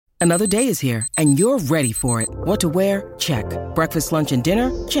Another day is here, and you're ready for it. What to wear? Check. Breakfast, lunch, and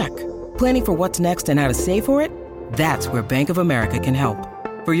dinner? Check. Planning for what's next and how to save for it? That's where Bank of America can help.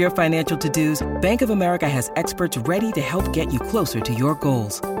 For your financial to-dos, Bank of America has experts ready to help get you closer to your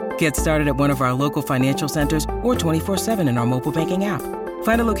goals. Get started at one of our local financial centers or 24/7 in our mobile banking app.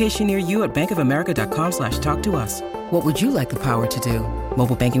 Find a location near you at bankofamerica.com/talktous. What would you like the power to do?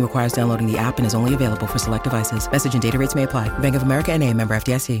 Mobile banking requires downloading the app and is only available for select devices. Message and data rates may apply. Bank of America N.A., member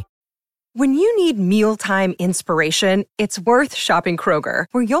FDIC. When you need mealtime inspiration, it's worth shopping Kroger,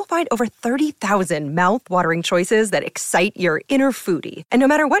 where you'll find over 30,000 mouth-watering choices that excite your inner foodie. And no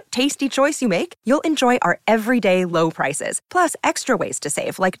matter what tasty choice you make, you'll enjoy our everyday low prices, plus extra ways to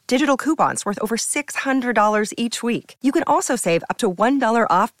save, like digital coupons worth over $600 each week. You can also save up to $1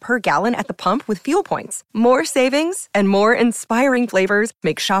 off per gallon at the pump with fuel points. More savings and more inspiring flavors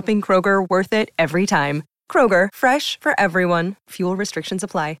make shopping Kroger worth it every time. Kroger, fresh for everyone. Fuel restrictions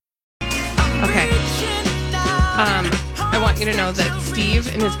apply. Okay. I want you to know that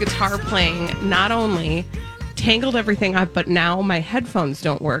Steve and his guitar playing not only tangled everything up, but now my headphones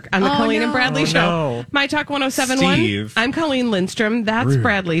don't work on the Colleen and Bradley show. No. My Talk 1071. Steve. I'm Colleen Lindstrom. That's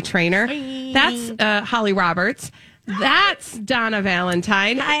Bradley Trainer. That's Holly Roberts. That's Donna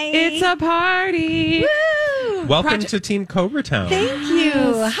Valentine. Hi. It's a party. Woo! Welcome to Team Cobra Town. Thank you.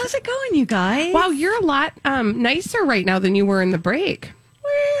 How's it going, you guys? Wow, you're a lot nicer right now than you were in the break.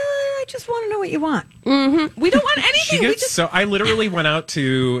 Well, I just want to know what you want. Mm-hmm. We don't want She anything. gets so. I literally went out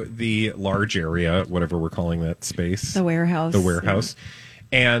to the large area, whatever we're calling that space, The warehouse. the warehouse,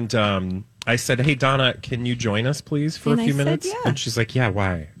 and I said, "Hey Donna, can you join us, please, for And a few I said, minutes?" yeah. And she's like, "Yeah,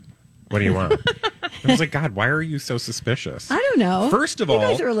 why? What do you want?" I was like, "God, why are you so suspicious?" I don't know. First of you all,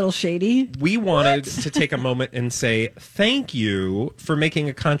 guys are a little shady. we wanted to take a moment and say thank you for making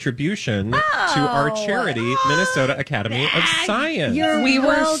a contribution to our charity, Minnesota Academy of Science. We were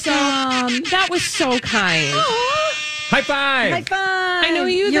welcome. so. That was so kind. High five! High five. I know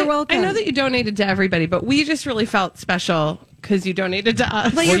you. You're welcome. I know that you donated to everybody, but we just really felt special because you donated to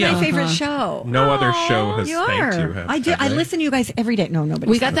us. Well, you're yeah. my favorite show. No other show has You thanked are. you. I do. I they? listen to you guys every day. No, nobody.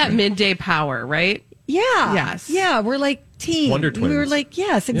 We got that midday power, right? Yeah. Yes. Yeah. We're like team. Wonder We were twins. like,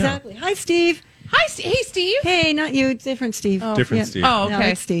 yes, exactly. Hi, Steve. Hi, hey, Steve. Hey, not you. Different Steve. Different yeah. Steve. Oh, No,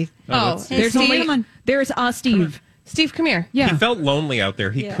 okay. it's Steve. Oh, that's there's Steve. Steve. Come on. There's Steve. Steve, come here. Yeah. He felt lonely out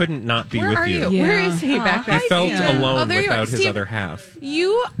there. He Yeah. couldn't not be Where with are you? Yeah. Where is he back there? He felt Steve. alone Oh, there you are. without his Steve. other half.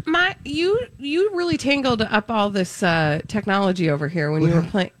 You really tangled up all this technology over here when you were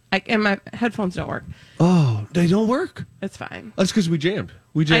playing. And my headphones don't work. Oh, they don't work. It's fine. That's because we jammed.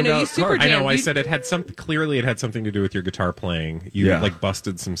 We jammed know, you out super hard. I know. Damn, I you- said it had something. Clearly, it had something to do with your guitar playing. You Yeah. like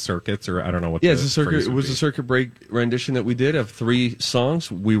busted some circuits, or I don't know what. Yeah, the it's a circuit. phrase It would was be. a circuit break rendition that we did of 3 songs.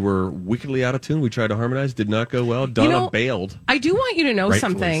 We were wickedly out of tune. We tried to harmonize, did not go well. Donna bailed. I do want you to know Rightfully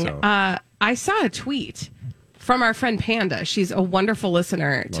something. so. I saw a tweet from our friend Panda. She's a wonderful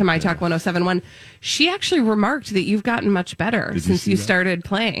listener to My Talk 1071. She actually remarked that you've gotten much better since you started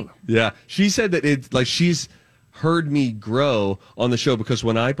playing. Yeah, she said that it's like she's heard me grow on the show because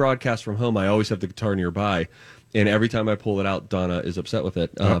when I broadcast from home, I always have the guitar nearby, and every time I pull it out, Donna is upset with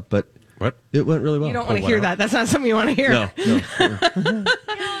it. But What? it went really well. You don't want to hear that. That's not something you want to hear. No. No,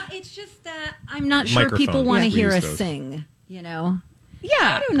 it's just that I'm not sure people Microphones. want to We hear use us those. sing. You know. Yeah.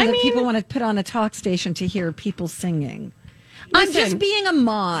 I don't know that people want to put on a talk station to hear people singing. I'm Listen. just being a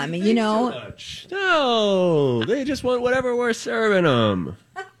mom, you know. No, they just want whatever we're serving them.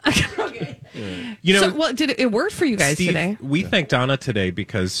 You know, So, well, did it work for you guys Steve, today? we thank Donna today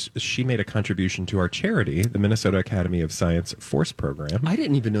because she made a contribution to our charity, the Minnesota Academy of Science Force Program. I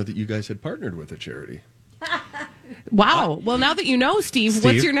didn't even know that you guys had partnered with a charity. Wow. Well, now that you know, Steve,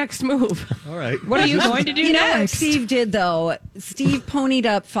 what's your next move? All right. What are you going to do You know what next? Steve did though? Steve ponied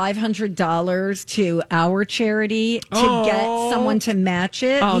up $500 to our charity to get someone to match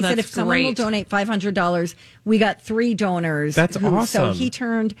it. Oh, He said that's if someone will great. donate $500, we got 3 donors. That's So awesome. he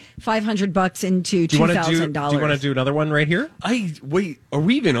turned $500 into Do you want to do? $2,000. Do you want to do another one right here? Wait. Are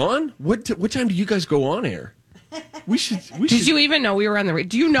we even on? What time do you guys go on air? We should. Did you even know we were on the radio?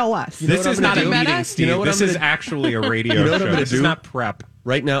 Do you know us? This is not a meeting, Steve. You know what This I'm is gonna- actually a radio You know what show. I'm gonna This is do? not prep.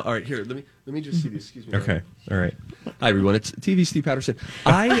 right now? All right. Here. Let me just see this. Excuse me. Okay. All right. Hi everyone. It's TV Steve Patterson.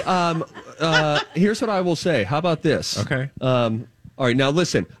 Here's what I will say. How about this? Okay. All right. Now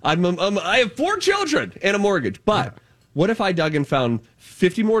listen. I have 4 children and a mortgage, but. What if I dug and found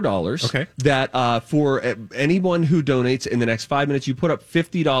 $50 more? Okay. That for anyone who donates in the next 5 minutes, you put up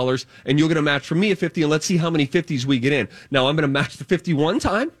 $50, and you're going to match from me a 50, and let's see how many 50s we get in. Now I'm going to match the 50 one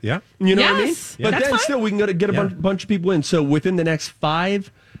time. Yeah. You know what I mean? Yes. But That's then fine. still, we can get a bunch of people in. So within the next 5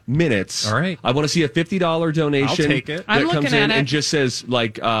 minutes. All right. I want to see a $50 donation. I'll take it. That I'm comes looking at in it. and just says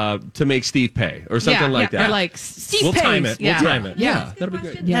like to make Steve pay or something like that. Or like Steve We'll pays. time it. Yeah. We'll time it. Yeah. That'll be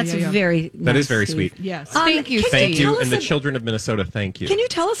great. That's very That is nice, very Steve. sweet. Yes. Thank you, Thank Steve. you. tell And the us children of Minnesota, thank you. Can you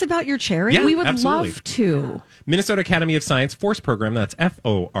tell us about your charity? Yeah. We would Absolutely. love to. Minnesota Academy of Science Force Program, that's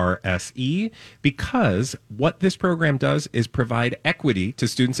FORSE, because what this program does is provide equity to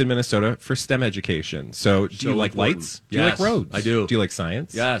students in Minnesota for STEM education. So, do you like important. lights? Do you Yes, like roads? I do. Do you like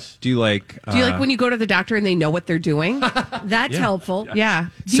science? Yes. Do you like... Do you like when you go to the doctor and they know what they're doing? That's helpful. Yeah.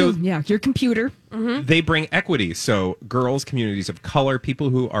 So Your computer. they bring equity. So girls, communities of color, people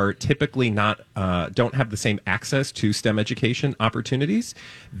who are typically not don't have the same access to STEM education opportunities,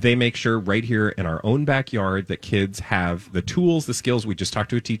 they make sure right here in our own backyard that kids have the tools, the skills. We just talked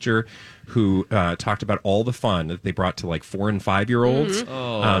to a teacher who talked about all the fun that they brought to like 4 and 5 year olds.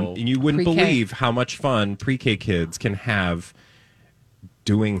 And you wouldn't Pre-K. believe how much fun pre-K kids can have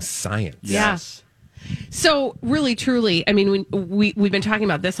doing science. Yes. So really, truly, I mean, we've been talking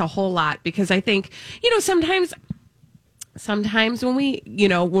about this a whole lot because I think, sometimes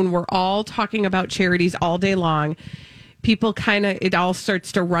when when we're all talking about charities all day long, people it all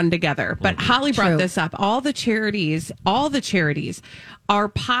starts to run together. But Holly brought this up. All the charities are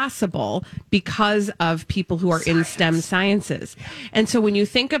possible because of people who are in STEM sciences. And so when you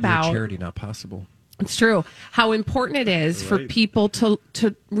think about Charity not possible. it's true how important it is for people to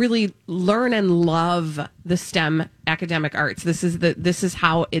really learn and love the STEM academic arts. This is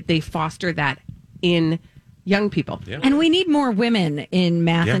how they foster that in young people. Yeah. And we need more women in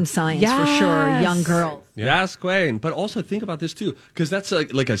math and science for sure, Yes. young girls. Yes, Quayne. But also think about this too, because that's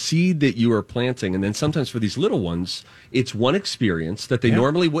like a seed that you are planting, and then sometimes for these little ones, it's one experience that they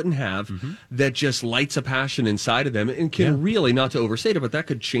normally wouldn't have that just lights a passion inside of them and can really, not to overstate it, but that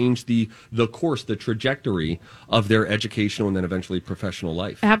could change the course, the trajectory of their educational and then eventually professional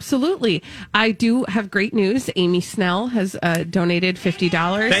life. Absolutely. I do have great news. Amy Snell has donated $50.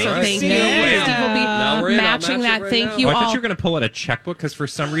 Thank you. you. Yeah. Steve will be Now we're in. I'll matching match it that. right Thank now. you I thought all. you were going to pull out a checkbook because for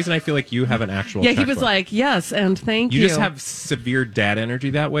some reason I feel like you have an actual Yeah, checkbook. he was like, yes, and thank you. You just have severe dad energy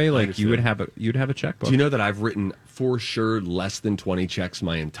that way. Like you'd have a checkbook. Do you know that I've written for sure less than 20 checks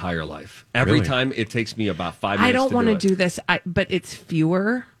my entire life? Every Really? time it takes me about 5 minutes. I don't want to do this, but it's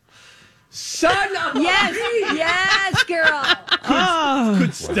fewer. Son of Yes, girl.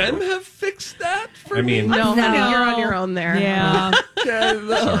 Could STEM have fixed that for I mean, No, No. honey, you're on your own there. Yeah,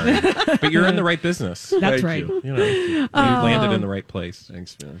 sorry, but you're in the right business. that's Thank right. you. You know, you landed in the right place.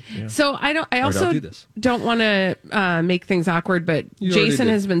 Thanks, man. So I also don't do this. don't want to make things awkward, but You already Jason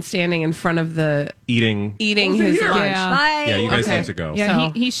did. has been standing in front of the Eating. his lunch. Yeah. Bye. Yeah, you guys Okay. need to go. Yeah,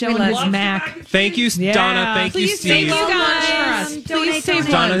 So- he's showing We his love Mac. Thank you, Yeah. Donna. Thank you, Please Steve. save so much for us. Donate, Please save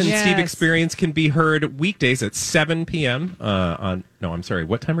donate. Donna lunch. and Steve Yes. Experience can be heard weekdays at 7 p.m. I'm sorry.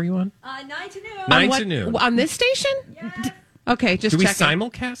 What time are you on? 9 to noon. 9 What- to noon. on this station? Okay, just Do we checking.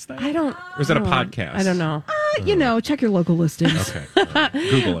 simulcast that? I don't. Or is that a podcast? I don't know. Check your local listings. Okay.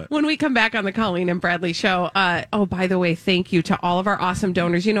 Google it. When we come back on the Colleen and Bradley show, by the way, thank you to all of our awesome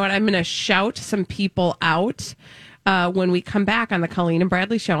donors. You know what? I'm going to shout some people out when we come back on the Colleen and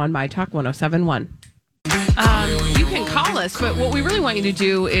Bradley show on My Talk 107.1. You can call us, but what we really want you to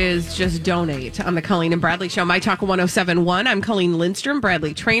do is just donate on the Colleen and Bradley show. My Talk 107.1. I'm Colleen Lindstrom.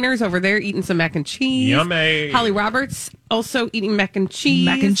 Bradley Trainer's over there eating some mac and cheese. Yummy. Holly Roberts also eating mac and cheese.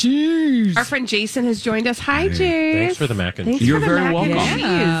 Mac and cheese. Our friend Jason has joined us. Hi, Jason. Thanks for the mac and Thanks cheese. You're for the very mac and welcome.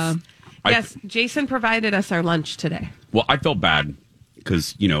 cheese. Yeah. Yes, Jason provided us our lunch today. Well, I felt bad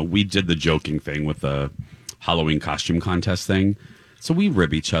because, we did the joking thing with the Halloween costume contest thing. So we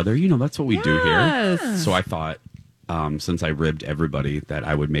rib each other. That's what we do here. Yes. So I thought, since I ribbed everybody, that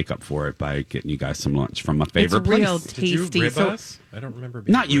I would make up for it by getting you guys some lunch from my favorite It's real place. Did you tasty. rib So- us? I don't remember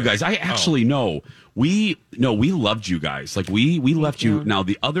being Not you ribbed. guys. I actually know. We loved you guys. Like we left you. Now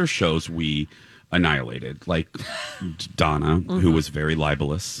the other shows we annihilated, like Donna, who was very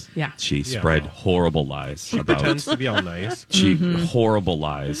libelous. Yeah. She spread horrible lies about Pretends to be all nice. horrible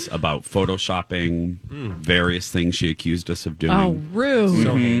lies about photoshopping, various things she accused us of doing. Oh, rude.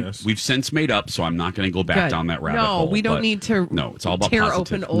 So heinous. We've since made up, so I'm not going to go back Good. down that rabbit No, hole. we don't but need to No, it's all about tear positive.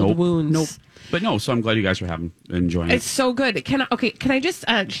 open old Nope, wounds. Nope. But no, so I'm glad you guys are enjoying It's it. so good. Can I just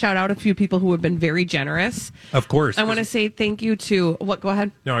shout out a few people who have been very generous? Of course. I want to say thank you to what? Go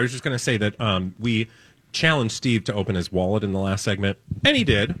ahead. No, I was just going to say that we challenged Steve to open his wallet in the last segment, and he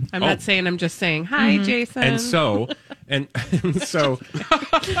did. I'm not saying. I'm just saying. Hi, Jason. And so, and so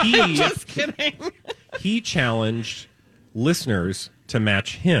he just kidding. he challenged listeners to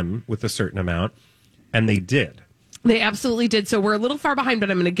match him with a certain amount, and they did. They absolutely did. So we're a little far behind,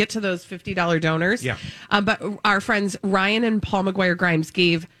 but I'm going to get to those $50 donors. Yeah. But our friends Ryan and Paul McGuire Grimes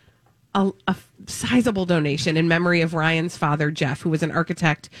gave a sizable donation in memory of Ryan's father, Jeff, who was an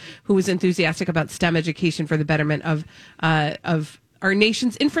architect who was enthusiastic about STEM education for the betterment of our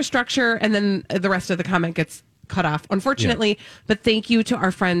nation's infrastructure. And then the rest of the comment gets cut off, unfortunately. Yeah. But thank you to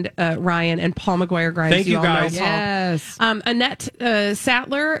our friend Ryan and Paul McGuire Grimes. Thank you, guys. Yes. Annette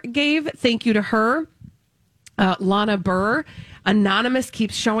Sattler gave. Thank you to her. Lana Burr. Anonymous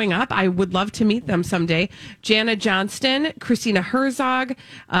keeps showing up. I would love to meet them someday. Jana Johnston, Christina Herzog,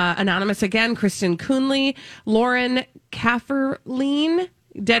 Anonymous again, Kristen Kuhnley, Lauren Kafferlein,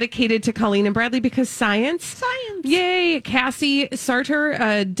 dedicated to Colleen and Bradley because science. Yay. Cassie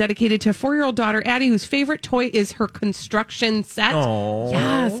Sarter, dedicated to 4-year-old daughter Addie, whose favorite toy is her construction set. Aww.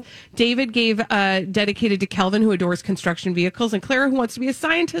 Yes. David gave dedicated to Kelvin, who adores construction vehicles, and Clara, who wants to be a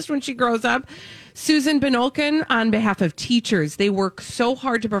scientist when she grows up. Susan Benolkin, on behalf of teachers, they work so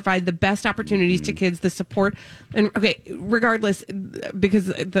hard to provide the best opportunities to kids, the support. And okay, regardless, because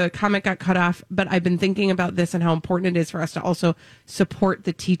the comment got cut off, but I've been thinking about this and how important it is for us to also support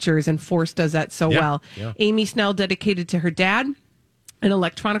the teachers, and Force does that so well. Yeah. Amy Snell, dedicated to her dad, an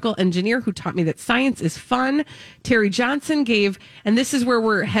electronical engineer who taught me that science is fun. Terry Johnson gave, and this is where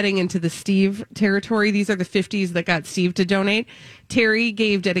we're heading into the Steve territory. These are the 50s that got Steve to donate. Terry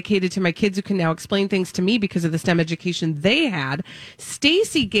gave, dedicated to my kids who can now explain things to me because of the STEM education they had.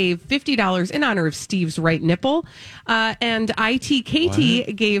 Stacy gave $50 in honor of Steve's right nipple. And IT Katie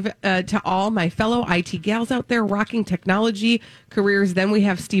gave to all my fellow IT gals out there rocking technology careers. Then we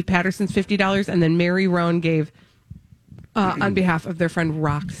have Steve Patterson's $50, and then Mary Roan gave on behalf of their friend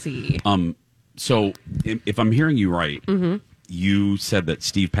Roxy. So if I'm hearing you right, you said that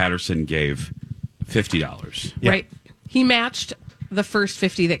Steve Patterson gave $50. Yeah. Right. He matched the first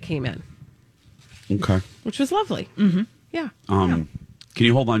 50 that came in. Okay. Which was lovely. Mm-hmm. Yeah. Can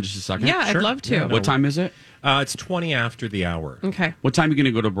you hold on just a second? Yeah, sure. I'd love to. Yeah, What time is it? It's 20 after the hour. Okay. What time are you going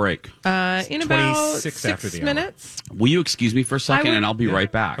to go to break? In about 6 after the minutes. Will you excuse me for a second, and I'll be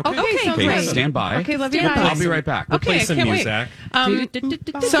right back. Okay, sounds great. Stand by. Okay, love you Stand guys. by. I'll be right back. We'll Okay, play some can't music.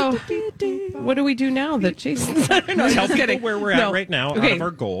 wait. So, what do we do now that Jason's... No, Tell just people kidding. where we're at right now out of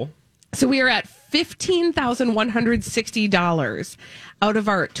our goal. So we are at $15,160 out of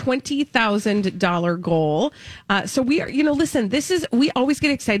our $20,000 goal. So we are, listen, we always get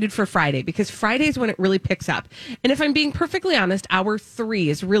excited for Friday because Friday is when it really picks up. And if I'm being perfectly honest, hour 3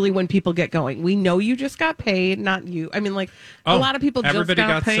 is really when people get going. We know you just got paid, not you. I mean, a lot of people just got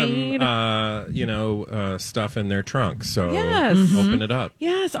paid. Everybody got some, stuff in their trunk. So yes. Open it up.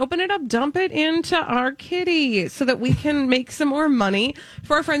 Yes, open it up, dump it into our kitty so that we can make some more money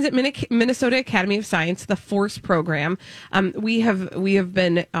for our friends at Minnesota Academy of Science, the FORCE program. We have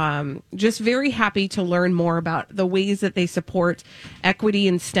been just very happy to learn more about the ways that they support equity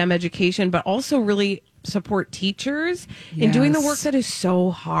in STEM education, but also really support teachers in doing the work that is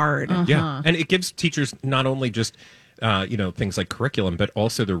so hard. Yeah, and it gives teachers not only just things like curriculum, but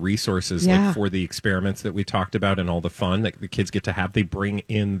also the resources like for the experiments that we talked about and all the fun that the kids get to have. They bring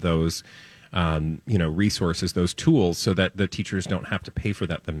in those resources, those tools, so that the teachers don't have to pay for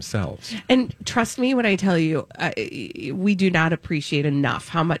that themselves. And trust me when I tell you, we do not appreciate enough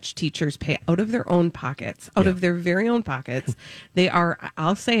how much teachers pay out of their own pockets, of their very own pockets. They are,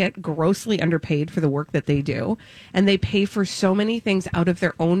 I'll say it, grossly underpaid for the work that they do. And they pay for so many things out of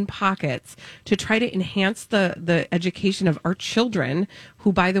their own pockets to try to enhance the education of our children,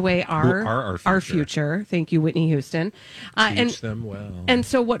 who, by the way, are our future. Thank you, Whitney Houston. Teach them well. And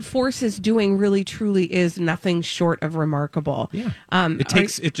so what FORCE is doing really truly is nothing short of remarkable. Yeah.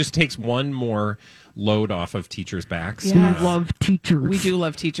 It just takes one more load off of teachers' backs. Yes. We love teachers. We do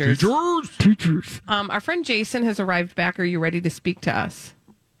love teachers. Teachers. Our friend Jason has arrived back. Are you ready to speak to us?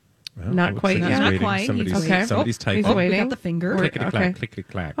 Well, not quite yet. Not quite. Somebody's typing. He's waiting. We got the finger. Clickety-clack,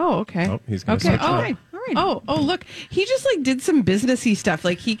 clickety-clack. Oh, okay. Oh, he's going to switch all up. right. Oh, look. He just did some businessy stuff.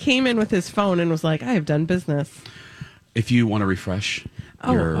 He came in with his phone and was like, I have done business. If you want to refresh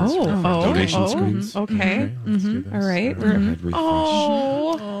your donation screens. Okay. Let's do this. All right. Go ahead, refresh.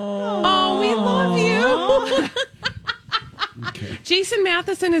 Oh, we love you. Okay. Jason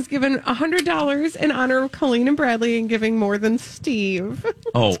Matheson has given $100 in honor of Colleen and Bradley and giving more than Steve.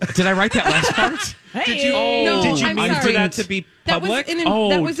 Oh, did I write that last part? Did you? No, Did you I'm mean sorry. for that to be public?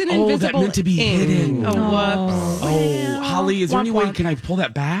 That was an invisible that meant to be ink. hidden. Oh, whoops. Oh, Holly, is there any way, Womp. can I pull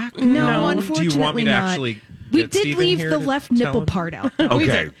that back? No, Do unfortunately you want me to not. actually We get did Steve in leave here the to left tell nipple him? part out.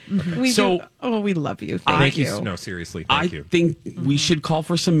 Okay. We So- do. Oh, we love you. Thank you. you. No, seriously. I Thank you. think we should call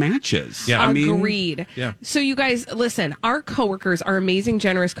for some matches. Yeah. I mean, Agreed. Yeah. So you guys, listen, our coworkers, our amazing,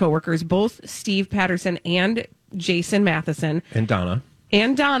 generous coworkers, both Steve Patterson and Jason Matheson, And Donna.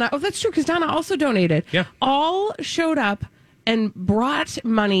 and Donna. Oh, that's true, because Donna also donated. Yeah. All showed up and brought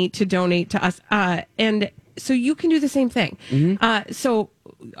money to donate to us. And so you can do the same thing.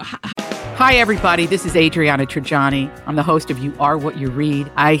 Hi, everybody. This is Adriana Trajani. I'm the host of You Are What You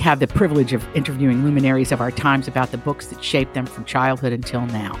Read. I have the privilege of interviewing luminaries of our times about the books that shaped them from childhood until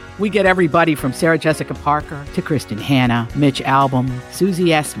now. We get everybody from Sarah Jessica Parker to Kristen Hanna, Mitch Albom, Susie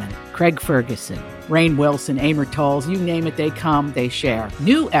Essman, Craig Ferguson, Rainn Wilson, Amor Tolls, you name it, they come, they share.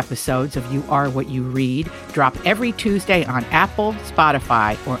 New episodes of You Are What You Read drop every Tuesday on Apple,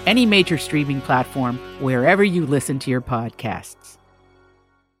 Spotify, or any major streaming platform wherever you listen to your podcasts.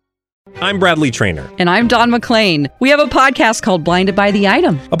 I'm Bradley Trainer. And I'm Don McClain. We have a podcast called Blinded by the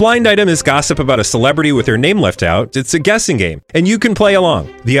Item. A blind item is gossip about a celebrity with their name left out. It's a guessing game, and you can play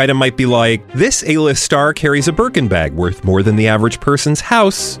along. The item might be like, this A-list star carries a Birkin bag worth more than the average person's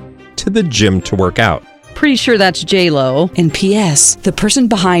house to the gym to work out. Pretty sure that's J-Lo. And P.S. the person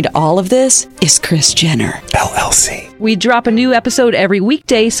behind all of this is Kris Jenner, LLC. We drop a new episode every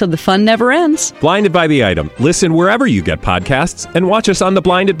weekday so the fun never ends. Blinded by the Item. Listen wherever you get podcasts and watch us on the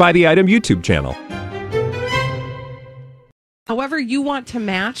Blinded by the Item YouTube channel. However you want to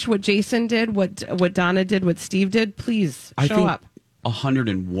match what Jason did, what Donna did, what Steve did, please show up.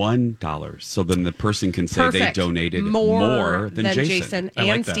 $101. So then the person can say Perfect. they donated more than Jason. and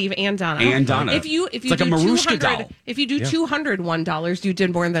like that. Steve and Donna. And Donna. If you It's like do a Marushka doll. $201, you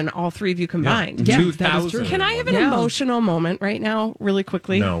did more than all three of you combined. Yeah, that is 2,000. true. Can I have an emotional moment right now, really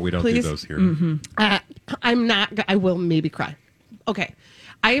quickly? No, we don't please? do those here. I'm not. I will maybe cry. Okay.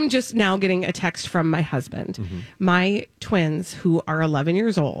 I am just now getting a text from my husband. My twins, who are 11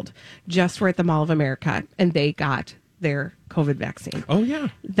 years old, just were at the Mall of America, and they got their COVID vaccine. Oh, yeah.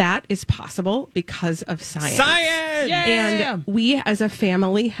 That is possible because of science. Science! And we as a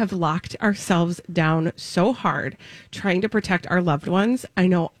family have locked ourselves down so hard trying to protect our loved ones. I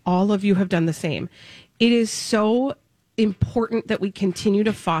know all of you have done the same. It is so important that we continue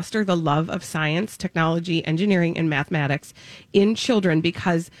to foster the love of science, technology, engineering, and mathematics in children,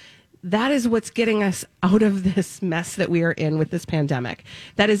 because that is what's getting us out of this mess that we are in with this pandemic.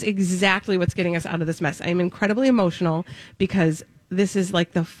 That is exactly what's getting us out of this mess. I am incredibly emotional because this is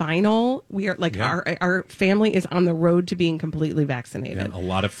like the final. We are like our family is on the road to being completely vaccinated. Yeah, a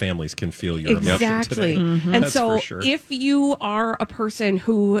lot of families can feel your emotion Exactly. today. And That's so for sure. if you are a person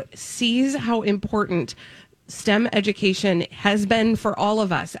who sees how important STEM education has been for all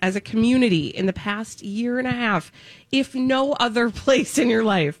of us as a community in the past year and a half, if no other place in your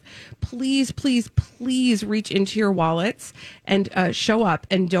life, please, please, please reach into your wallets and show up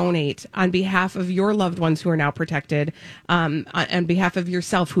and donate on behalf of your loved ones who are now protected, on behalf of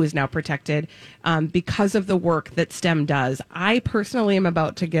yourself who is now protected, because of the work that STEM does. I personally am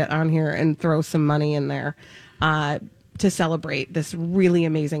about to get on here and throw some money in there to celebrate this really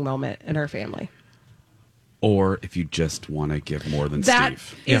amazing moment in our family. Or if you just want to give more than That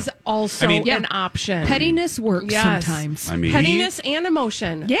Steve. is also an option. Pettiness works Yes. sometimes. I mean, Pettiness and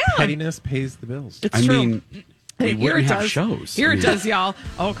emotion. Yeah. Pettiness pays the bills. It's I true. mean, we Here wouldn't it have does. shows. Here I it mean, does, y'all.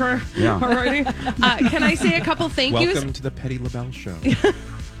 Okay. Yeah. Alrighty. Can I say a couple thank yous? Welcome to the Petty LaBelle Show.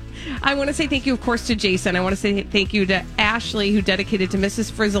 I want to say thank you, of course, to Jason. I want to say thank you to Ashley, who dedicated to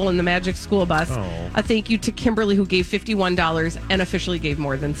Mrs. Frizzle and the Magic School Bus. Oh. A thank you to Kimberly, who gave $51 and officially gave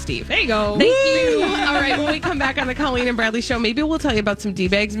more than Steve. There you go. Thank you. All right, when we come back on the Colleen and Bradley Show, maybe we'll tell you about some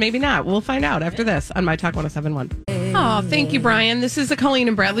D-bags, maybe not. We'll find out after this on My Talk 107.1. Oh, thank you, Brian. This is the Colleen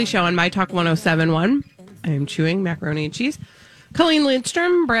and Bradley Show on My Talk 107.1. I am chewing macaroni and cheese. Colleen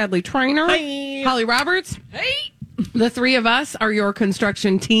Lindstrom, Bradley Trainer, Holly Roberts. Hey. The three of us are your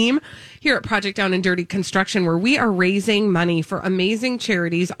construction team here at Project Down and Dirty Construction, where we are raising money for amazing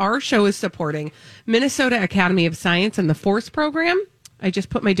charities. Our show is supporting Minnesota Academy of Science and the FORCE program. I just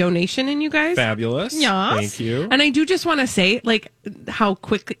put my donation in, you guys. Fabulous. Yes. Thank you. And I do just want to say, like, how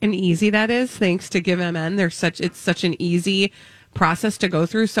quick and easy that is, thanks to GiveMN. It's such an easy process to go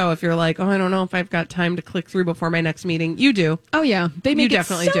through. So if you're like, oh, I don't know if I've got time to click through before my next meeting, you do. Oh yeah, they make You it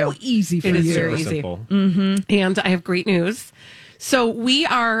definitely so do. easy for It is you. very Super easy. simple. And I have great news. So we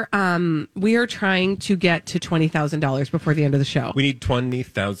are trying to get to $20,000 before the end of the show. We need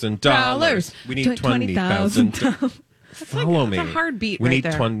 $20,000. We need $20,000. Follow me. That's a hard beat We right need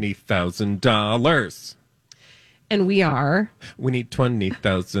there. $20,000. And we are We need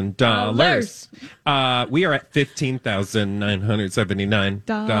 $20,000. We are at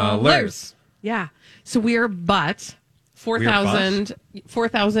 $15,979. yeah. So we are but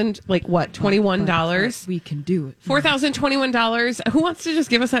 $4,000, like what, $21? We can do it. $4,021. Who wants to just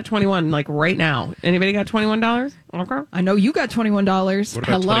give us that 21 like right now? Anybody got $21? Okay. I know you got $21. What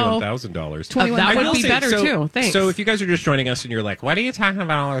about Hello? $21,000? That I would will be say, better so- too. Thanks. So if you guys are just joining us and you're like, what are you talking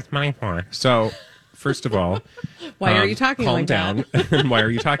about all this money for? So first of all, why are you talking calm like down. that? Why are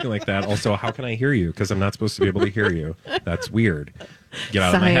you talking like that? Also, how can I hear you? Because I'm not supposed to be able to hear you. That's weird. Get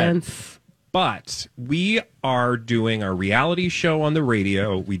out of my head. Science. But we are doing our reality show on the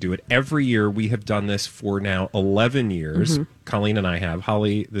radio. We do it every year. We have done this for now 11 years. Colleen and I have.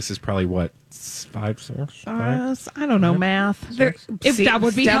 Holly, this is probably what, 5, 6? I don't know math. If that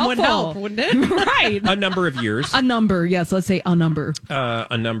would be STEM helpful. would help, wouldn't it? Right. A number of years. A number. Yes, let's say a number.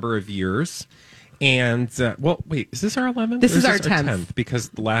 A number of years. And, well, wait, is this our 11th? This Or is our 10th. Because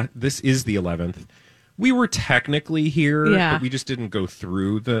this is the 11th. We were technically here, Yeah. but we just didn't go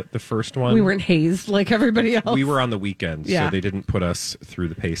through the first one. We weren't hazed like everybody else. We were on the weekend, Yeah. so they didn't put us through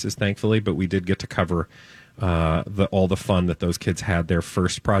the paces, thankfully. But we did get to cover all the fun that those kids had their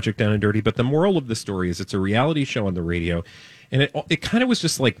first project Down and Dirty. But the moral of the story is it's a reality show on the radio, and it kind of was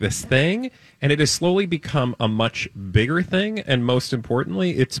just like this thing, and it has slowly become a much bigger thing, and most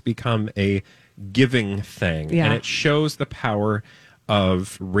importantly, it's become a giving thing, Yeah. and it shows the power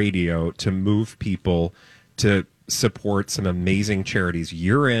of radio to move people to support some amazing charities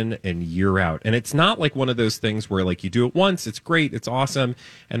year in and year out. And it's not like one of those things where like you do it once, it's great, it's awesome,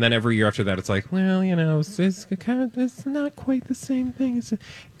 and then every year after that it's like, well, you know, it's not quite the same thing.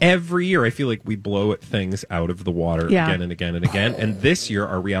 Every year I feel like we blow things out of the water Yeah. again and again and again. And this year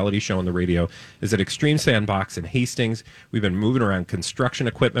our reality show on the radio is at Extreme Sandbox in Hastings. We've been moving around construction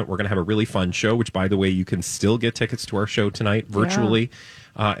equipment. We're going to have a really fun show, which by the way, you can still get tickets to our show tonight virtually.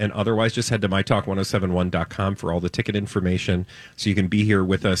 And otherwise, just head to mytalk1071.com for all the ticket information so you can be here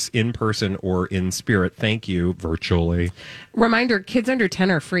with us in person or in spirit. Thank you, virtually. Reminder, kids under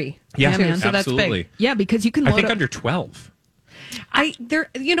 10 are free. Yeah, too, so that's absolutely. big. Yeah, because you can I load think up. under 12.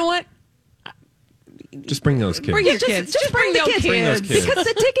 You know what? Just bring those kids. Bring your kids. Just bring those kids. Bring those kids. Because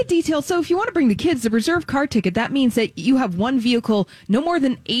the ticket details, so if you want to bring the kids, the reserve car ticket, that means that you have one vehicle, no more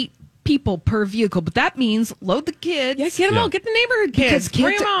than 8 people per vehicle. But that means load the kids. Yeah, get them all. Get the neighborhood kids. Because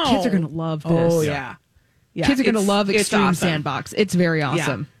Bring 'em all. kids are going to love this. Oh, yeah. Kids are going to love it's Extreme awesome. Sandbox. It's very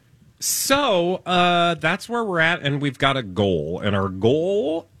awesome. So that's where we're at, and we've got a goal. And our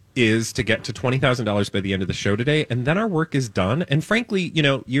goal is to get to $20,000 by the end of the show today, and then our work is done. And frankly, you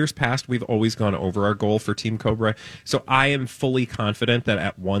know, years past, we've always gone over our goal for Team Cobra. So I am fully confident that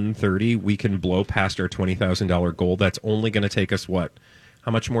at 1:30 we can blow past our $20,000 goal. That's only going to take us, what?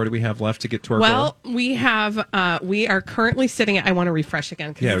 How much more do we have left to get to our goal? Well, we are currently sitting at, I want to refresh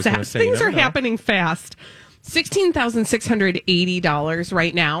again Yeah, I was gonna because say, you things never are know. happening fast. $16,680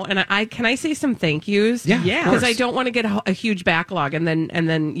 right now, and can I say some thank yous? Yeah, of because course. I don't want to get a huge backlog and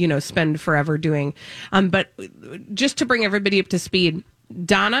then you know spend forever doing. But just to bring everybody up to speed,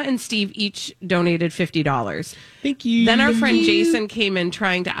 Donna and Steve each donated $50. Thank you. Then our friend Jason came in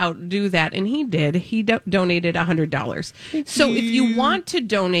trying to outdo that, and he did. He donated $100. So if you want to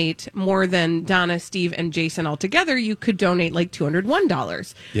donate more than Donna, Steve, and Jason all together, you could donate like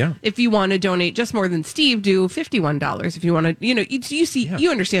 $201. Yeah. If you want to donate just more than Steve, do $51. If you want to, you know, you see, you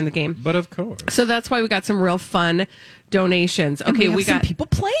understand the game. But of course. So that's why we got some real fun donations. Okay, we we have some got people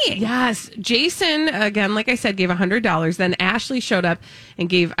playing. Yes, Jason again, like I said, gave $100. Then Ashley showed up and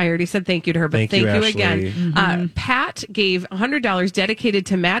gave. I already said thank you to her, but Thank thank you, you Ashley. again. Pat gave $100 dedicated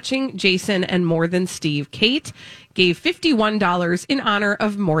to matching Jason and More Than Steve. Kate gave $51 in honor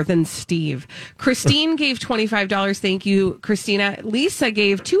of More Than Steve. Christine gave $25. Thank you, Christina. Lisa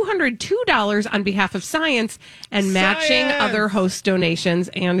gave $202 on behalf of Science and matching other host donations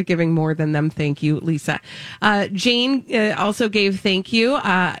and giving more than them. Thank you, Lisa. Jane also gave thank you.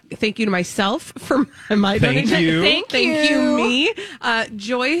 Thank you to myself for my Thank donation. you. Thank you, me.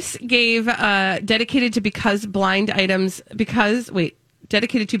 Joyce gave dedicated to Because Blind Items and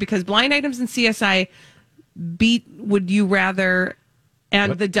CSI beat Would You Rather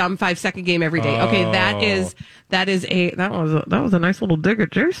and the dumb 5-second game every day. Okay, that was a nice little dig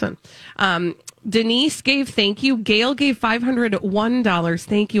at Jason. Denise gave thank you. Gail gave $501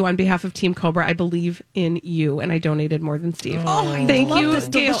 thank you on behalf of Team Cobra. I believe in you, and I donated more than Steve. I love this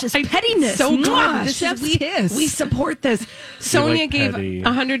Gail. delicious pettiness. So good. Mwah, This is, chef's we, kiss. we support this. Sonia gave petty.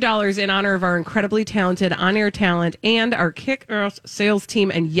 $100 in honor of our incredibly talented on-air talent and our kick-ass sales team.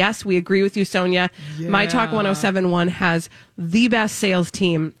 And yes, we agree with you, Sonia. My Talk 1071 has the best sales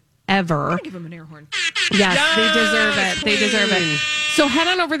team ever. Give him an air horn. Yes, they deserve it. They deserve it. So head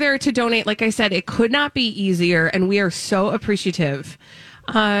on over there to donate. Like I said, it could not be easier, and we are so appreciative.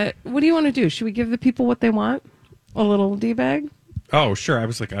 What do you want to do? Should we give the people what they want? A little D-bag? Oh, sure. I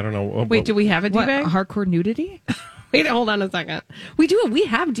was like, I don't know. Wait, do we have a What, D-bag? hardcore nudity? Wait, hold on a second. We do. We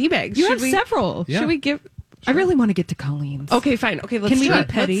have D-bags. You Should have we- several. Should we give... I really want to get to Colleen's. Okay, fine. Okay, let's Can we do be it.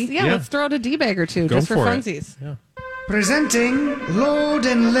 petty? Let's throw out a D-bag or two Go just for for it. funsies. Yeah. Presenting Lord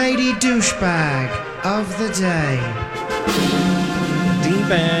and Lady Douchebag of the Day.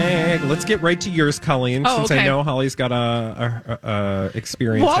 D-bag. Let's get right to yours, Colleen, Oh, since okay. I know Holly's got a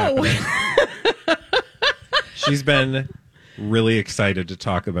experience Whoa. happening. She's been really excited to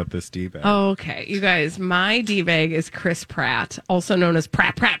talk about this D-bag. Okay, you guys, my D-bag is Chris Pratt, also known as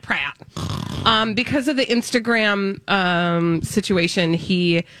Pratt. Because of the Instagram situation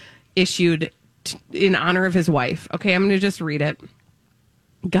he issued in honor of his wife. Okay, I'm going to just read it.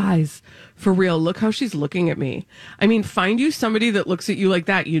 Guys, for real, look how she's looking at me. I mean, find you somebody that looks at you like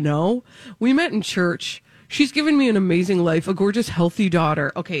that, you know? We met in church. She's given me an amazing life, a gorgeous, healthy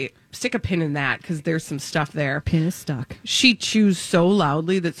daughter. Okay, stick a pin in that because there's some stuff there. Pin is stuck. She chews so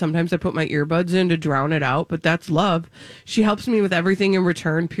loudly that sometimes I put my earbuds in to drown it out, but that's love. She helps me with everything in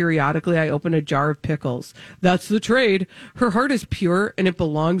return. Periodically, I open a jar of pickles. That's the trade. Her heart is pure and it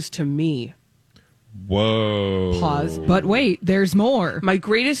belongs to me. Whoa. Pause. But wait, there's more. My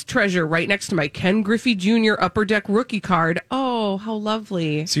greatest treasure right next to my Ken Griffey Jr. Upper Deck rookie card. Oh, how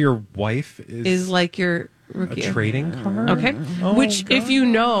lovely. So your wife is like your a rookie. trading card? Okay. Oh, Which, if you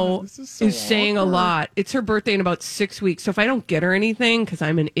know, This is, is so saying a awkward. lot. It's her birthday in about 6 weeks. So if I don't get her anything, because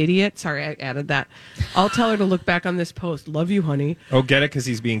I'm an idiot, sorry, I added that, I'll tell her to look back on this post. Love you, honey. Oh, get it? Because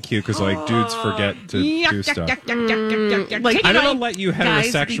he's being cute. Because, like, dudes forget to do stuff. Like, I'm going to let you guys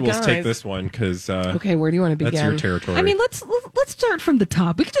be heterosexuals take guys. this one because Okay, where do you want to begin? that's your territory. I mean, let's start from the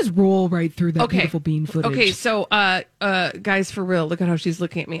top. We could just roll right through that Okay. beautiful bean footage. Okay, so guys, for real, look at how she's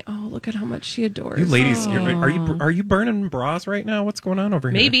looking at me. Oh, look at how much she adores. you ladies, are you burning bras right now? What's going on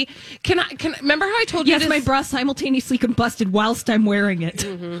over here? Maybe. Can I remember how I told you Yes, this? my bra simultaneously combusted whilst I'm wearing it.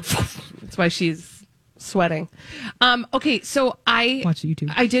 That's why she's sweating. Okay, so I Watch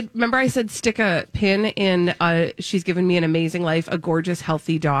YouTube. I did remember I said stick a pin in she's given me an amazing life, a gorgeous,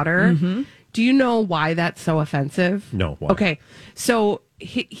 healthy daughter. Do you know why that's so offensive? No, why? Okay. So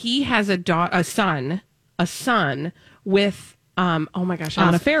he has a son with oh my gosh,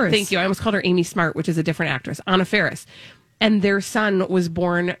 Anna Faris. Thank you. I almost called her Amy Smart, which is a different actress. Anna Faris. And their son was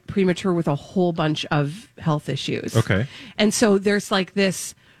born premature with a whole bunch of health issues. Okay. And so there's like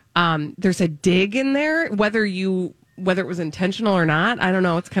this, there's a dig in there, whether it was intentional or not, I don't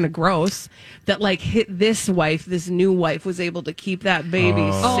know. It's kind of gross that like this new wife was able to keep that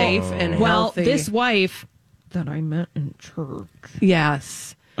baby safe and healthy. This wife that I met in church.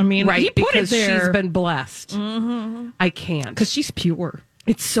 Yes. I mean, right, he put it because there. she's been blessed. I can't. Because she's pure.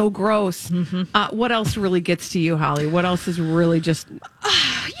 It's so gross. What else really gets to you, Holly? What else is really just...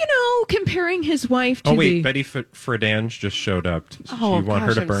 comparing his wife to Oh, wait. the... Betty Friedange just showed up. Do Oh, you want her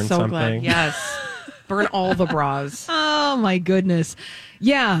gosh, to I'm burn so something? glad. Yes. Burn all the bras. Oh, my goodness.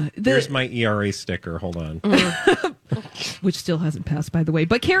 Yeah. Here's my ERA sticker. Hold on. Which still hasn't passed, by the way.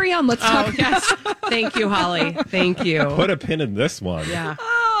 But carry on. Let's talk. Oh, yes. Thank you, Holly. Thank you. Put a pin in this one. Yeah.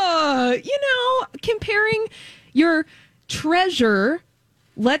 Comparing your treasure,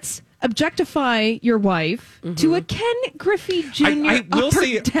 let's objectify your wife to a Ken Griffey Jr. I will Upper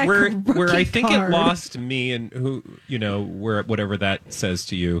say Deck where I rookie think card. it lost me and where whatever that says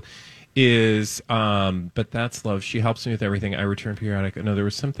to you is but that's love. She helps me with everything. I return periodic. No, there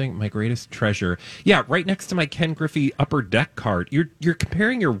was something, my greatest treasure. Yeah, right next to my Ken Griffey Upper Deck card. You're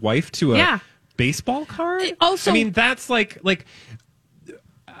comparing your wife to a baseball card? Also, I mean, that's like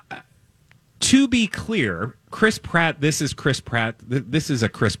to be clear, Chris Pratt, this is Chris Pratt. This is a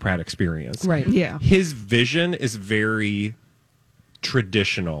Chris Pratt experience. Right. Yeah. His vision is very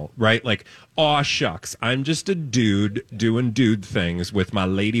traditional, right? Like, aw shucks, I'm just a dude doing dude things with my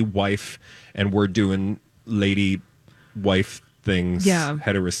lady wife, and we're doing lady wife things,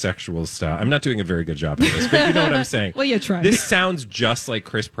 heterosexual style. I'm not doing a very good job at this, but you know what I'm saying. Well, you tried. This sounds just like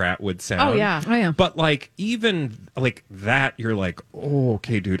Chris Pratt would sound. Oh, yeah. I am. But like, even like that, you're like, oh,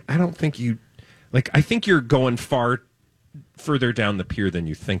 okay, dude, I don't think you, like, I think you're going further down the pier than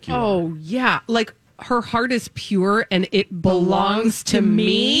you think you are. Oh, yeah. Like, her heart is pure and it belongs to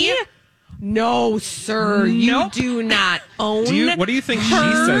me? No, sir. You do not own What do you think she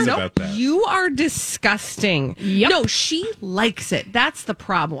her. says about that? You are disgusting. Yep. No, she likes it. That's the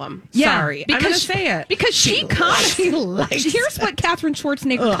problem. Yeah, Sorry. I'm going to say it. Because she commented. Here's what Katherine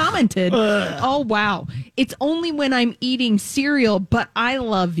Schwarzenegger commented. Oh, wow. It's only when I'm eating cereal, but I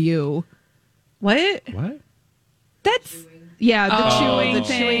love you. What? That's... Yeah, the chewing the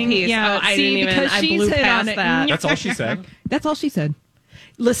thing. chewing piece. Yeah, I didn't even. because I she's blew hit past on it. that. That's all she said. That's all she said.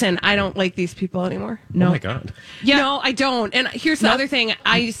 Listen, I don't like these people anymore. No. Oh my God. Yeah. No, I don't. And here's the other thing.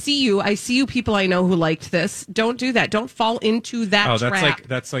 I see you people I know who liked this. Don't do that. Don't fall into that trap.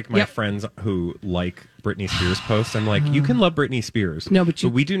 That's like my friends who like Britney Spears posts. I'm like, you can love Britney Spears. No, but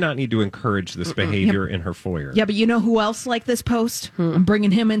we do not need to encourage this behavior in her foyer. Yeah, but you know who else liked this post? I'm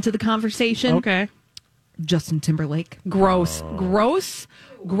bringing him into the conversation. Okay. Justin Timberlake. Gross.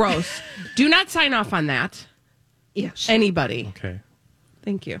 Do not sign off on that. Yeah. Anybody. Okay.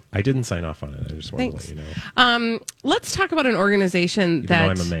 Thank you. I didn't sign off on it. I just wanted to let you know. Let's talk about an organization Even though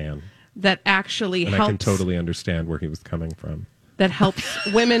I'm a man. That actually and helps. I can totally understand where he was coming from. That helps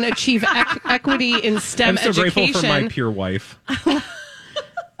women achieve equity in STEM education. I'm so grateful for my pure wife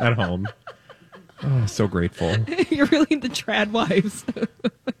at home. Oh, so grateful. You're really the trad wives.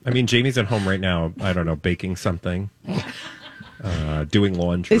 I mean, Jamie's at home right now, I don't know, baking something, doing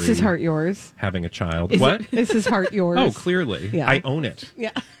laundry. Is his heart yours? Having a child. Is his heart yours? Oh, clearly. Yeah. I own it. Yeah.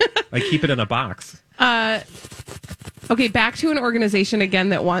 I keep it in a box. Okay, back to an organization again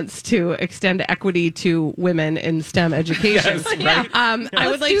that wants to extend equity to women in STEM education. Yes, right? I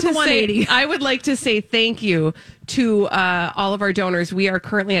would like to say thank you to all of our donors. We are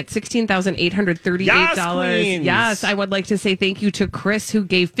currently at $16,838. Yes, I would like to say thank you to Chris, who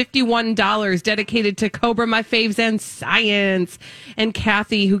gave $51 dedicated to Cobra, My Faves, and Science, and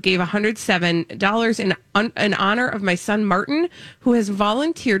Kathy, who gave $107 in honor of my son Martin, who has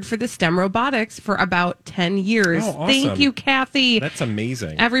volunteered for the STEM robotics for about 10 years. Oh, awesome. Thank you, Kathy. That's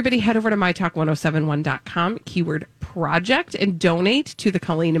amazing. Everybody head over to mytalk1071.com, keyword project, and donate to the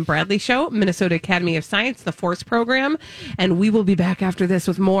Colleen and Bradley Show, Minnesota Academy of Science, the FORCE program. And we will be back after this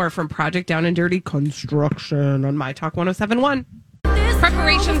with more from Project Down and Dirty Construction on My Talk 1071.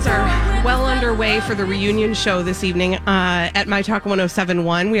 Preparations are well underway for the reunion show this evening at My Talk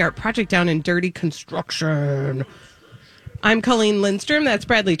 1071. We are at Project Down and Dirty Construction. I'm Colleen Lindstrom. That's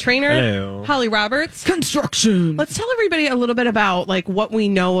Bradley Trainer. Hello. Holly Roberts. Construction. Let's tell everybody a little bit about what we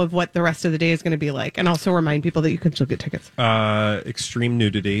know of what the rest of the day is going to be like, and also remind people that you can still get tickets. Extreme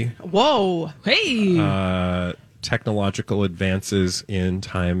nudity. Whoa. Hey. Technological advances in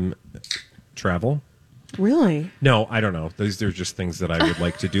time travel. Really? No, I don't know. Those are just things that I would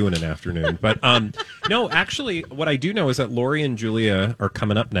like to do in an afternoon. But no, actually, what I do know is that Lori and Julia are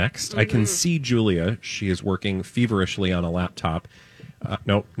coming up next. Mm-hmm. I can see Julia. She is working feverishly on a laptop.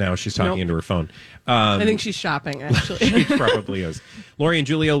 Nope, now she's talking into her phone. I think she's shopping, actually. She probably is. Lori and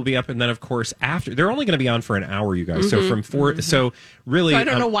Julia will be up, and then, of course, after... They're only going to be on for an hour, you guys. So from 4... So really... So I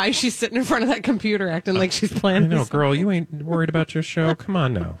don't know why she's sitting in front of that computer acting like she's planning. I know, girl, you ain't worried about your show. Come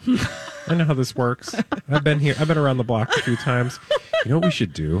on now. I know how this works. I've been here. I've been around the block a few times. You know what we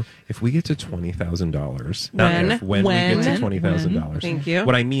should do? If we get to $20,000... When we get to $20,000. Thank you.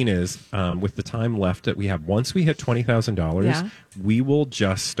 What I mean is, with the time left that we have, once we hit $20,000, we will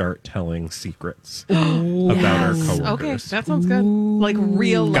just start telling secrets about our coworkers. Okay, that sounds good. Like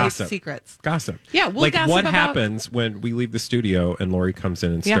real life Gossip. secrets. Gossip. Yeah, we'll like gossip what about... happens when we leave the studio and Lori comes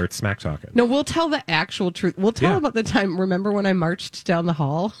in and starts smack talking. No, we'll tell the actual truth. We'll tell about the time. Remember when I marched down the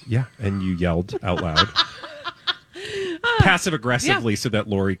hall? Yeah, and you yelled out loud. Passive aggressively so that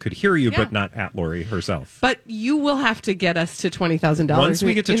Lori could hear you, but not at Lori herself. But you will have to get us to $20,000. Once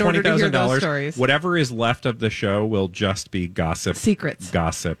we get to $20,000, whatever is left of the show will just be gossip. Secrets.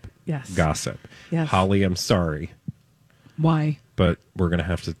 Gossip. Yes. Gossip. Yes. Holly, I'm sorry. Why? But we're going to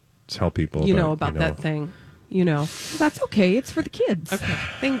have to tell people about that thing. That's okay. It's for the kids. Okay.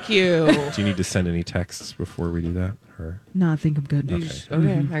 Thank you. Do you need to send any texts before we do that? Or? No, I think I'm good. Okay.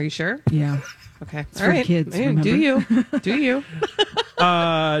 Okay. Are you sure? Yeah. Okay. It's for kids. Remember? Do you? Do you?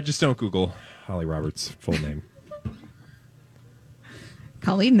 Just don't Google Holly Roberts' full name.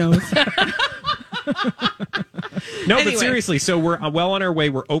 Colleen knows. No, but seriously, so we're well on our way.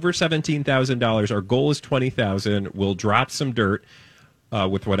 We're over $17,000. Our goal is $20,000. We'll drop some dirt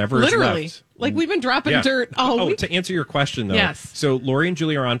with whatever is left. Like we've been dropping dirt all week. To answer your question, though. Yes. So Lori and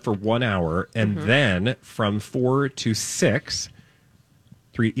Julie are on for 1 hour, and then from 4 to 6...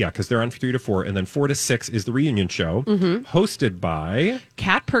 because they're on 3 to 4, and then 4 to 6 is the reunion show, hosted by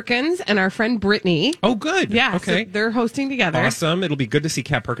Kat Perkins and our friend Brittany. Oh, good. Yeah, okay. So they're hosting together. Awesome. It'll be good to see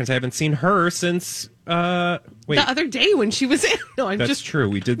Kat Perkins. I haven't seen her since the other day when she was in. No, That's true.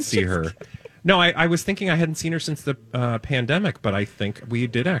 We did see her. No, I was thinking I hadn't seen her since the pandemic, but I think we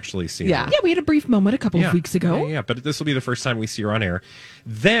did actually see her. Yeah, we had a brief moment a couple of weeks ago. Yeah, but this will be the first time we see her on air.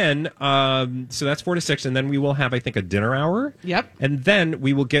 Then, so that's 4 to 6, and then we will have, I think, a dinner hour. Yep. And then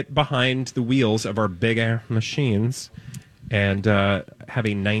we will get behind the wheels of our big machines and have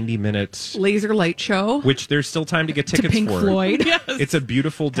a 90-minute laser light show, which there's still time to get tickets to Pink for. Floyd. Yes. It's a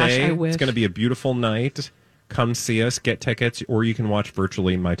beautiful day. Gosh, I wish. It's going to be a beautiful night. come see us, get tickets, or you can watch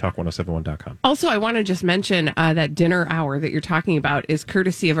virtually mytalk1071.com. Also, I want to just mention that dinner hour that you're talking about is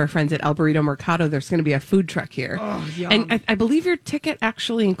courtesy of our friends at El Burrito Mercado. There's going to be a food truck here. Oh, yum. And I believe your ticket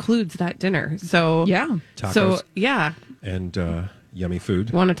actually includes that dinner. So, yeah. Tacos. So, yeah. And yummy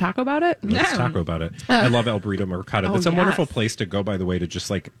food. Want to talk about it? Let's talk about it. I love El Burrito Mercado. It's a wonderful yes. place to go, by the way, to just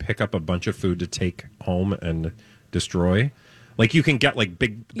like pick up a bunch of food to take home and destroy. Like you can get like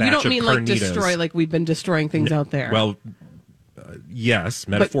big batch You don't mean of like carnitas. destroy like we've been destroying things out there. Well, yes,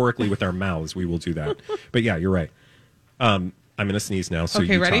 metaphorically with our mouths, we will do that. But yeah, you're right. I'm going to sneeze now, so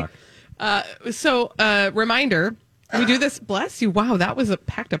okay, you ready? talk. Reminder, we do this, bless you. Wow, that was a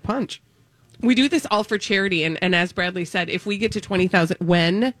packed a punch. We do this all for charity. And as Bradley said, if we get to 20,000,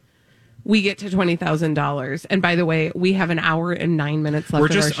 when we get to $20,000, and by the way, we have an hour and 9 minutes left We're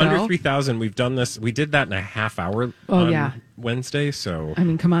of our just show. under 3,000. We've done this. We did that in a half hour on Wednesday. So I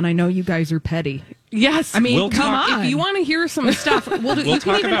mean, come on. I know you guys are petty. Yes. I mean, We'll come talk- on. If you want to hear some stuff, We'll you can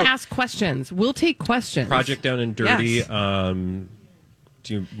talk even about- ask questions. We'll take questions. Project Down and Dirty. Yes. Do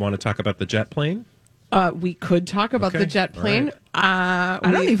you want to talk about the jet plane? We could talk about Okay, the jet all plane. I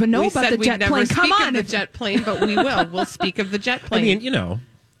don't even know about the jet plane. Come on. The jet plane, but we will. We'll speak of the jet plane. I mean,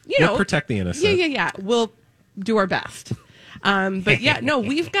 we'll protect the innocent. Yeah. We'll do our best. But yeah, no,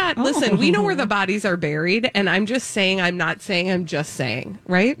 we've got, listen, we know where the bodies are buried, and I'm just saying, I'm not saying, I'm just saying,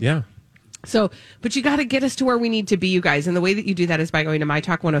 right? Yeah. So, but you got to get us to where we need to be, you guys. And the way that you do that is by going to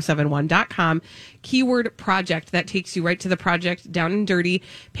mytalk1071.com, keyword project. That takes you right to the Project Down and Dirty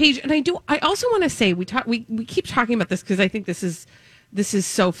page. And I also want to say, we keep talking about this because I think this is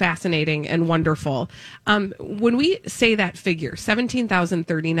so fascinating and wonderful. When we say that figure,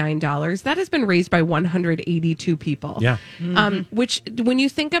 $17,039, that has been raised by 182 people. Yeah. Which, when you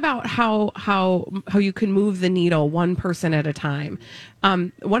think about how you can move the needle one person at a time,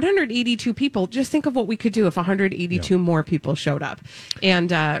 182 people, just think of what we could do if 182 more people showed up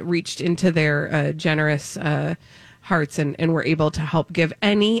and reached into their generous hearts and were able to help give.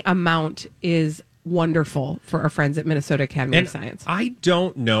 Any amount is wonderful for our friends at Minnesota Academy of Science. I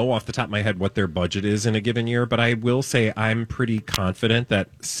don't know off the top of my head what their budget is in a given year, but I will say I'm pretty confident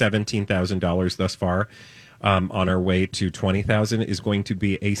that $17,000 thus far, on our way to 20,000, is going to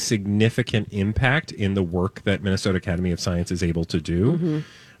be a significant impact in the work that Minnesota Academy of Science is able to do,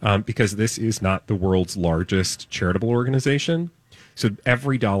 because this is not the world's largest charitable organization. So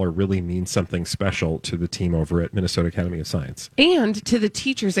every dollar really means something special to the team over at Minnesota Academy of Science. And to the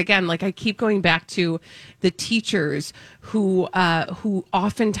teachers, again, like I keep going back to the teachers who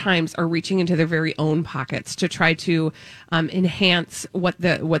oftentimes are reaching into their very own pockets to try to enhance what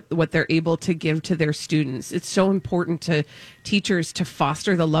they're able to give to their students. It's so important to teachers to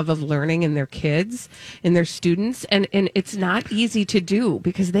foster the love of learning in their kids, in their students, and it's not easy to do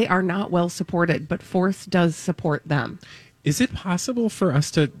because they are not well supported, but Force does support them. Is it possible for us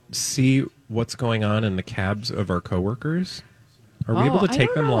to see what's going on in the cabs of our coworkers? Are we able to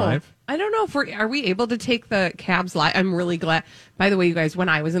take them live? I don't know if are we able to take the cabs live. I'm really glad. By the way, you guys, when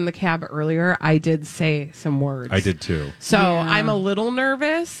I was in the cab earlier, I did say some words. I did too. So I'm a little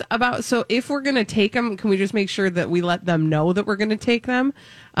nervous about. So if we're going to take them, can we just make sure that we let them know that we're going to take them,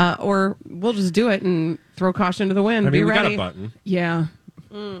 or we'll just do it and throw caution to the wind? I mean, Be we ready. got a button. Yeah.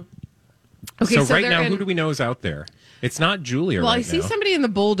 Okay, so right they're now, who do we know is out there? It's not Julia. Well, right I see now. somebody in the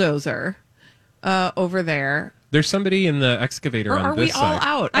bulldozer over there. There's somebody in the excavator Or on are this we all side.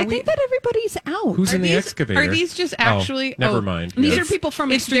 out? I think that everybody's out. Who's in the these- excavator? Are these just actually? never mind. These Yeah. are people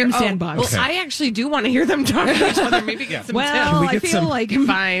from It's Extreme their- Sandbox. Well, Okay. I actually do want to hear them talk to each other. Maybe get some Well, tips. we I get feel some- like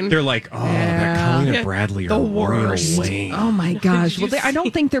Fine. They're like, that Colleen and Yeah. Bradley The are worst. real lame. Oh my gosh! you Well, I don't see-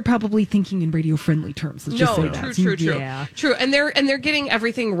 think they're probably thinking in radio-friendly terms. Let's just say that. True. Yeah. True. And they're getting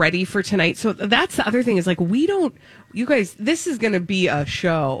everything ready for tonight. So that's the other thing is like we don't. You guys, this is going to be a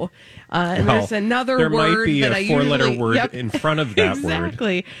show. And Well, there's another there word might be that a I four-letter usually, word Yep. in front of that word.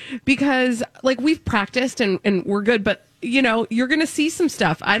 Exactly, because like we've practiced and we're good, but you're going to see some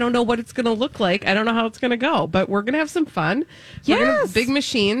stuff. I don't know what it's going to look like. I don't know how it's going to go, but we're going to have some fun. We're gonna have Yes. big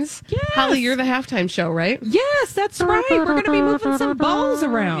machines. Yes. Holly, you're the halftime show, right? Yes, that's right. We're going to be moving some balls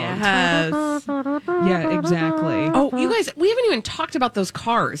around. Yes. Yeah, exactly. Oh, you guys, we haven't even talked about those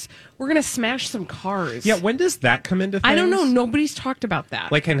cars. We're going to smash some cars. Yeah, when does that come into things? I don't know. Nobody's talked about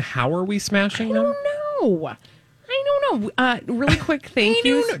that. Like, and how are we smashing I them? don't know. Really quick thank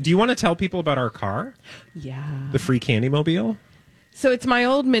you. Do you want to tell people about our car? Yeah. The free candy mobile? So it's my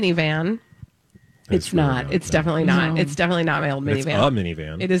old minivan. It's not. It's definitely not. It's definitely not my old minivan. It's a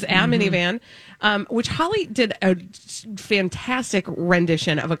minivan. It is a minivan, which Holly did a fantastic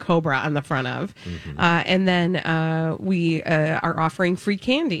rendition of a Cobra on the front of. And then we are offering free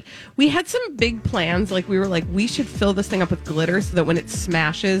candy. We had some big plans. Like, we were like, we should fill this thing up with glitter so that when it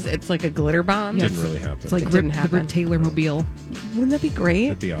smashes, it's like a glitter bomb. Didn't really happen. It's like It didn't the happen. Rip Taylor mobile. Wouldn't that be great?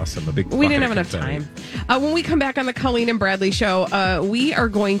 That'd be awesome. A big We didn't bucket have of enough confetti. time. When we come back on the Colleen and Bradley show, we are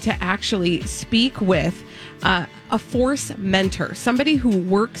going to actually speak with a Force mentor, somebody who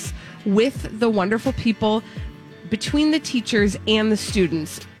works with the wonderful people between the teachers and the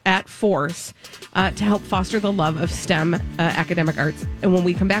students at Force to help foster the love of STEM academic arts. And when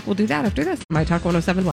we come back, we'll do that after this. My Talk 107.1.